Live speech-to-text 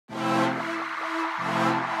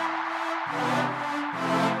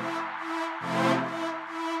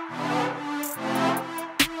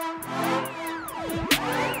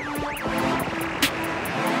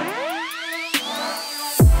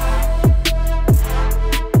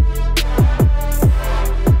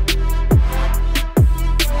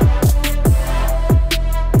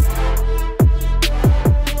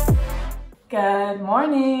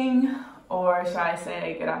or should I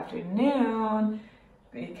say good afternoon,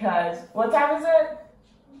 because what time is it?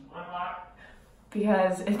 1 o'clock.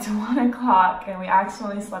 Because it's 1 o'clock and we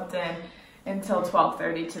accidentally slept in until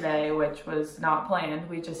 12:30 today, which was not planned.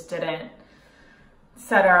 We just didn't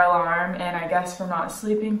set our alarm, and I guess from not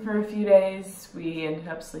sleeping for a few days, we ended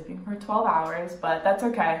up sleeping for 12 hours, but that's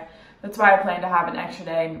okay. That's why I plan to have an extra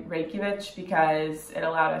day in Reykjavik, because it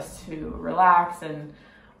allowed us to relax, and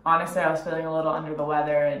honestly, I was feeling a little under the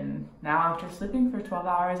weather, and now after sleeping for 12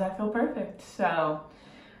 hours, I feel perfect. So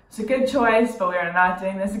it's a good choice, but we are not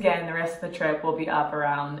doing this again. The rest of the trip will be up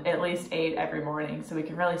around at least 8 every morning, so we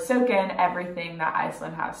can really soak in everything that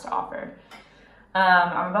Iceland has to offer.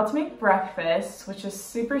 I'm about to make breakfast, which is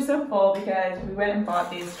super simple because we went and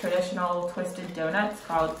bought these traditional twisted donuts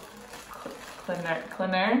called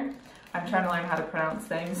Klinner. I'm trying to learn how to pronounce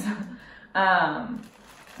things.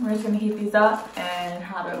 We're just gonna heat these up and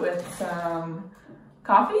have it with some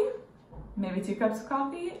coffee, maybe 2 cups of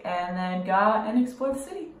coffee, and then go out and explore the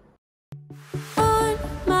city. On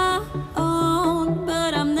my own,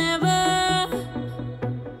 but I'm never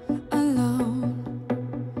alone.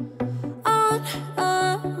 On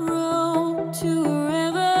a road to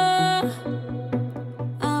wherever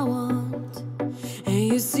I want. And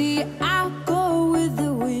you see, I'll go with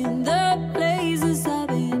the wind, the places I've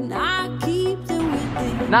been, I keep them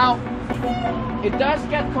within. Now, it does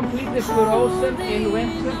get completely frozen in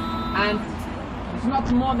winter, and it's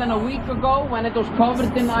not more than a week ago when it was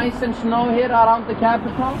covered in ice and snow here around the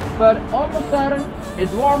capital, but all of a sudden it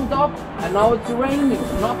warmed up and now it's raining,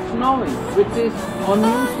 not snowing, which is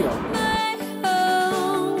unusual.